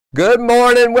Good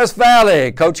morning, West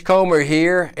Valley. Coach Comer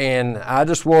here, and I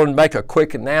just wanted to make a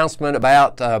quick announcement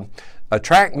about a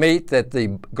track meet that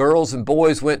the girls and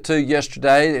boys went to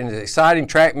yesterday. An exciting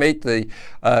track meet. The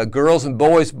girls and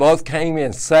boys both came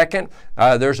in second.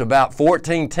 There's about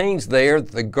 14 teams there.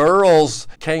 The girls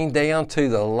came down to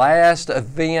the last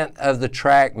event of the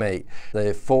track meet,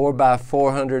 the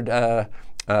 4x400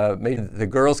 the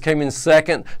girls came in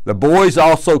second. The boys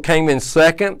also came in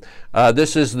second.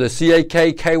 This is the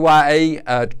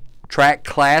CAK-KYA Track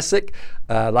Classic.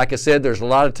 Like I said, there's a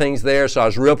lot of teams there, so I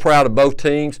was real proud of both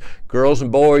teams. Girls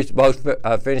and boys both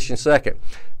finishing second.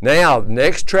 Now,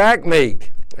 next track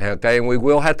meet. Okay, and we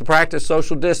will have to practice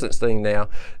social distancing now.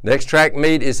 Next track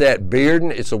meet is at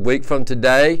Bearden. It's a week from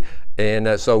today,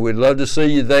 and so we'd love to see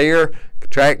you there.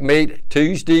 Track meet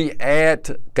Tuesday at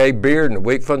Bearden, a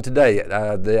week from today.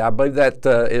 I believe that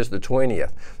is the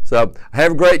 20th. So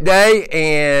have a great day,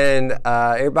 and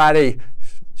everybody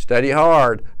study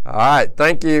hard. All right,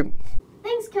 thank you.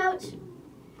 Thanks, Coach.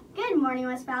 Good morning,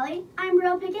 West Valley. I'm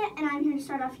Brill Pickett, and I'm here to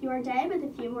start off your day with a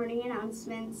few morning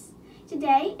announcements.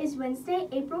 Today is Wednesday,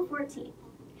 April 14th.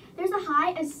 There's a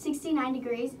high of 69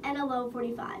 degrees and a low of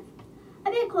 45. A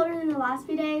bit colder than the last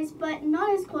few days, but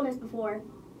not as cold as before.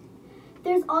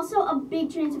 There's also a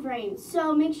big chance of rain,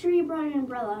 so make sure you brought an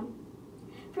umbrella.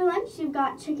 For lunch, you've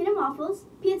got chicken and waffles,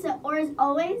 pizza, or as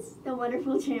always, the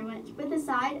wonderful sandwich with a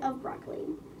side of broccoli.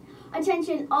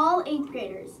 Attention all 8th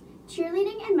graders.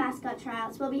 Cheerleading and mascot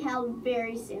tryouts will be held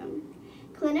very soon.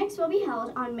 Clinics will be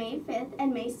held on May 5th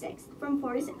and May 6th from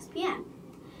 4 to 6 p.m.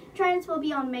 Tryouts will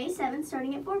be on May 7th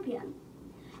starting at 4 p.m.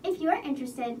 If you are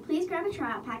interested, please grab a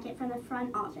tryout packet from the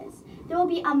front office. There will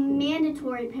be a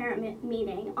mandatory parent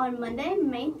meeting on Monday,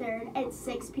 May 3rd at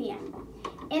 6 p.m.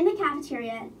 in the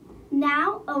cafeteria.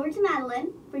 Now, over to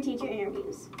Madeline for teacher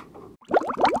interviews.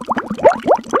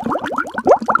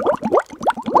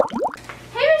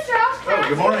 Hey, Mr. Ross. Oh,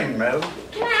 good morning, Madeline.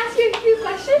 Can I ask you a few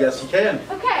questions? Yes, you can.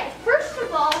 Okay, first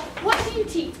of all, what do you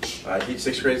teach? I teach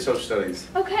 6th grade social studies.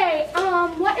 Okay,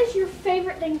 what is your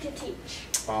favorite thing to teach?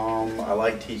 I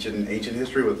like teaching ancient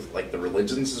history with, like, the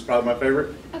religions is probably my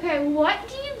favorite. Okay, what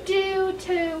do you do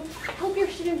to help your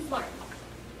students learn?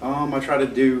 I try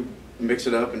to mix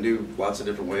it up and do lots of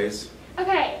different ways.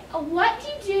 Okay, what do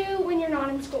you do when you're not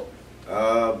in school?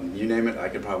 You name it, I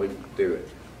could probably do it.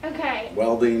 Okay.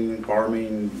 Welding,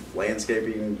 farming,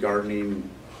 landscaping, gardening.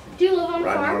 Do you live on a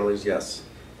riding farm? Harleys, yes.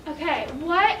 Okay, do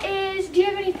you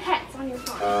have any pets on your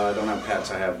farm? I don't have pets,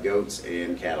 I have goats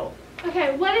and cattle.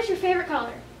 Okay, what is your favorite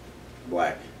color?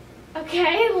 Black.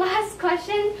 Okay, last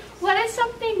question. What is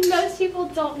something most people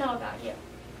don't know about you?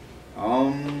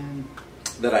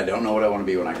 That I don't know what I want to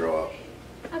be when I grow up.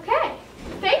 Okay,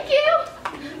 thank you.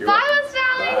 Bye, West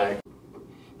Valley. Bye.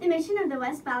 The mission of the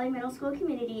West Valley Middle School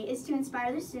community is to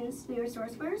inspire their students to be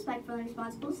resourceful, respectful, and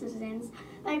responsible citizens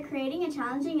by creating a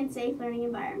challenging and safe learning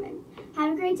environment.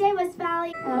 Have a great day, West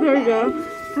Valley. There we go.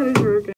 That is broken.